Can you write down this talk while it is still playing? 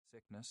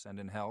sickness and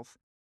in health,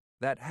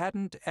 that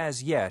hadn't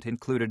as yet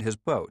included his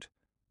boat,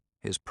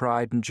 his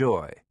pride and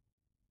joy,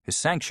 his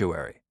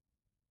sanctuary.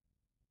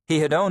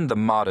 He had owned the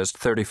modest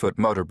 30-foot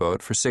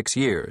motorboat for 6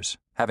 years,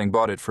 having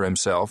bought it for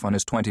himself on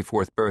his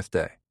 24th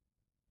birthday.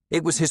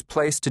 It was his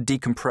place to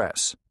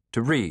decompress,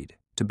 to read,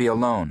 to be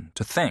alone,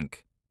 to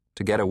think,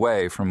 to get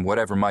away from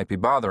whatever might be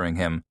bothering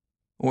him,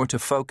 or to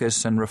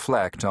focus and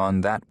reflect on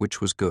that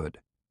which was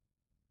good.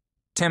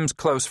 Tim's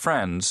close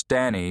friends,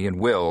 Danny and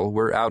Will,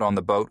 were out on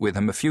the boat with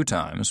him a few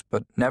times,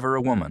 but never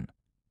a woman.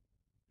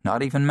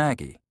 Not even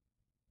Maggie.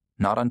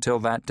 Not until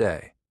that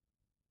day.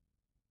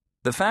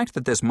 The fact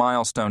that this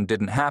milestone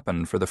didn't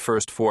happen for the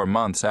first 4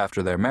 months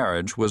after their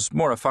marriage was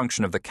more a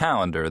function of the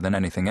calendar than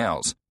anything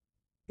else.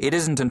 It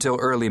isn't until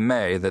early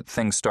May that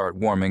things start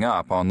warming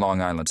up on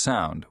Long Island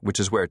Sound,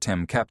 which is where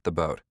Tim kept the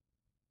boat.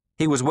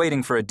 He was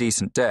waiting for a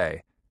decent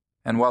day,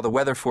 and while the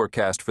weather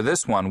forecast for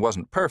this one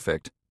wasn't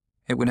perfect,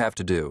 it would have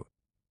to do.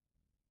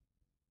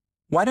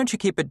 "Why don't you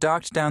keep it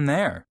docked down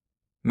there?"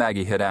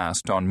 Maggie had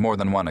asked on more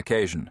than one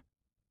occasion.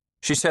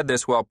 She said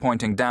this while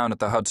pointing down at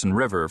the Hudson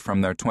River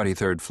from their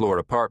 23rd floor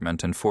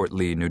apartment in Fort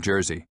Lee, New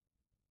Jersey.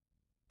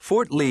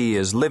 Fort Lee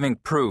is living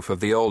proof of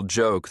the old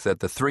joke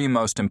that the 3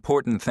 most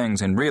important things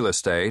in real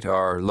estate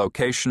are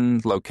location,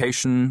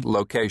 location,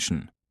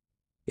 location.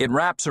 It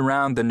wraps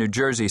around the New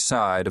Jersey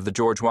side of the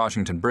George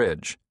Washington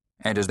Bridge,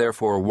 and is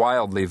therefore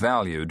wildly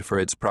valued for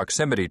its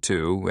proximity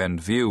to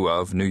and view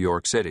of New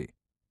York City.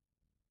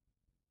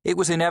 It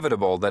was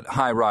inevitable that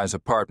high-rise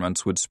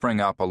apartments would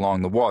spring up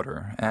along the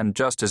water, and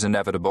just as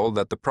inevitable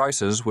that the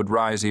prices would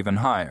rise even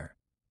higher.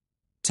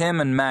 Tim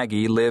and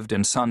Maggie lived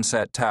in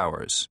Sunset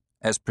Towers,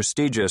 as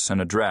prestigious an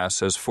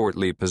address as Fort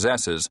Lee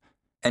possesses,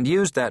 and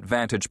used that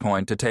vantage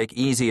point to take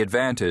easy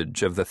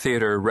advantage of the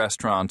theater,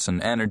 restaurants,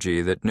 and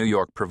energy that New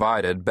York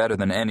provided better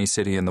than any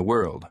city in the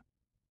world.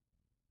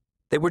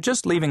 They were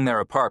just leaving their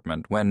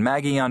apartment when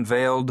Maggie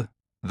unveiled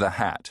the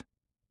hat.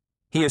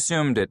 He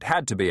assumed it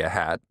had to be a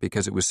hat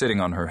because it was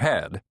sitting on her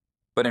head,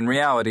 but in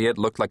reality it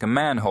looked like a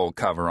manhole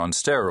cover on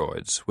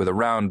steroids, with a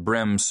round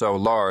brim so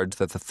large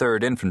that the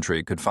 3rd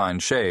Infantry could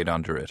find shade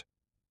under it.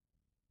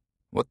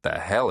 "What the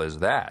hell is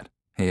that?"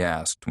 he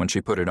asked when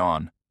she put it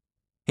on.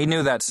 He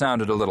knew that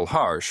sounded a little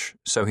harsh,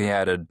 so he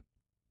added,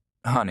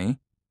 "Honey."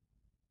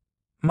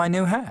 "My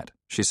new hat,"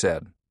 she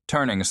said,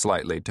 turning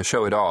slightly to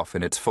show it off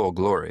in its full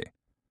glory.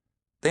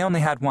 They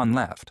only had one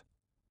left.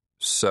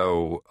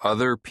 "So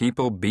other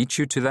people beat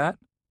you to that?"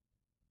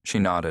 She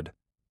nodded.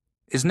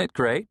 "Isn't it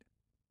great?"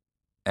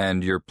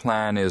 "And your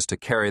plan is to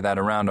carry that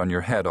around on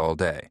your head all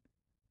day?"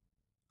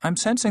 "I'm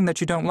sensing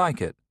that you don't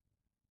like it."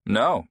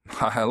 "No,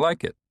 I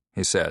like it,"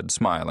 he said,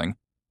 smiling.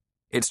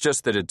 "It's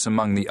just that it's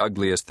among the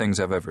ugliest things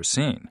I've ever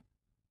seen."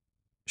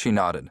 She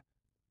nodded.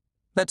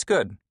 "That's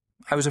good.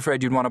 I was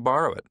afraid you'd want to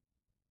borrow it."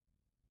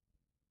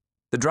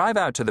 The drive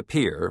out to the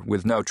pier,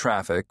 with no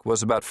traffic,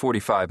 was about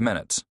 45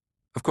 minutes.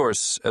 Of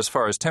course, as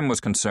far as Tim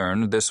was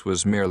concerned, this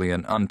was merely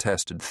an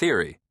untested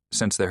theory,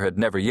 since there had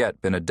never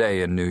yet been a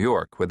day in New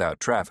York without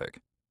traffic.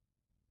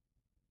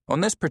 On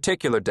this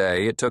particular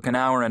day, it took an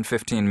hour and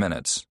 15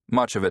 minutes,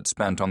 much of it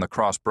spent on the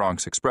Cross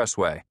Bronx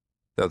Expressway,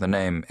 though the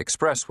name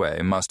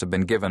Expressway must have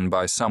been given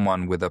by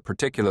someone with a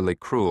particularly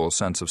cruel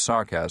sense of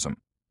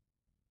sarcasm.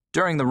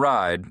 During the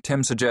ride,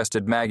 Tim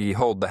suggested Maggie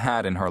hold the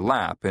hat in her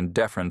lap in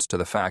deference to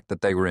the fact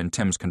that they were in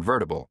Tim's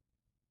convertible.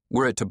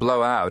 Were it to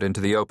blow out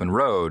into the open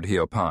road, he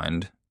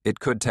opined,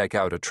 it could take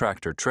out a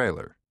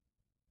tractor-trailer.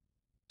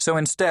 So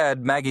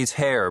instead, Maggie's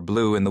hair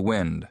blew in the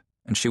wind,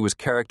 and she was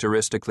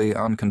characteristically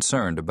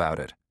unconcerned about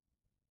it.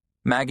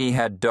 Maggie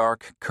had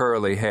dark,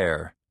 curly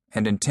hair,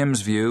 and in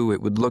Tim's view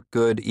it would look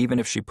good even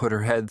if she put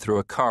her head through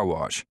a car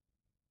wash.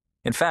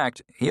 In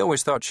fact, he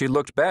always thought she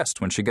looked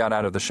best when she got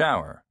out of the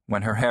shower,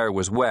 when her hair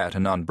was wet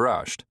and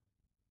unbrushed.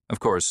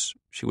 Of course,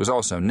 she was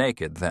also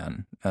naked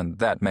then, and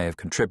that may have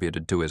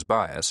contributed to his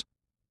bias.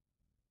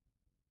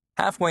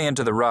 Halfway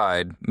into the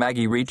ride,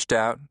 Maggie reached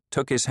out,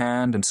 took his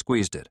hand, and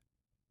squeezed it.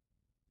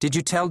 "Did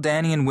you tell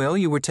Danny and Will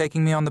you were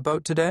taking me on the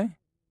boat today?"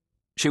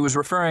 She was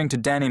referring to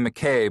Danny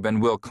McCabe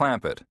and Will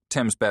Clampett,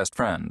 Tim's best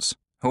friends,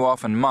 who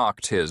often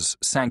mocked his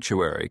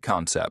sanctuary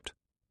concept.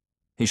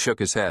 He shook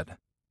his head.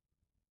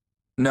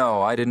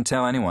 "No, I didn't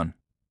tell anyone.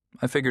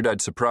 I figured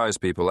I'd surprise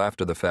people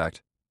after the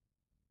fact."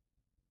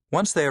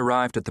 Once they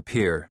arrived at the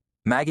pier,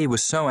 Maggie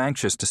was so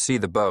anxious to see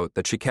the boat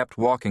that she kept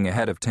walking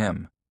ahead of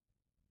Tim.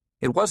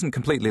 It wasn't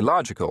completely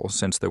logical,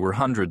 since there were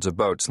hundreds of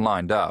boats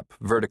lined up,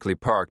 vertically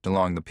parked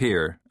along the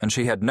pier, and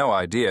she had no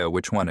idea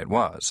which one it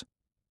was.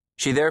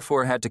 She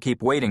therefore had to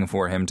keep waiting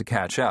for him to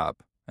catch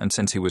up, and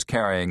since he was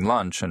carrying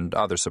lunch and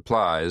other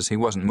supplies, he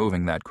wasn't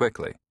moving that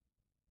quickly.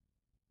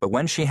 But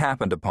when she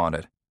happened upon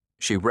it,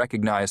 she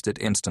recognized it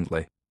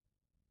instantly.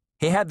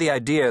 He had the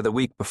idea the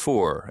week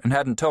before and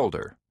hadn't told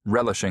her,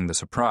 relishing the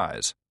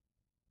surprise.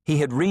 He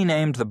had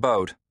renamed the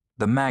boat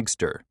the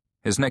Magster,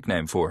 his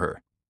nickname for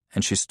her,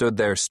 and she stood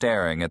there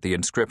staring at the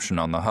inscription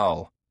on the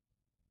hull.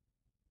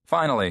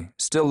 Finally,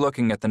 still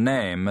looking at the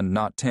name and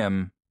not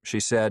Tim,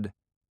 she said,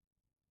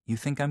 "You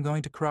think I'm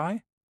going to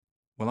cry?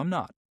 Well, I'm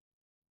not.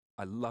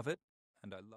 I love it, and I love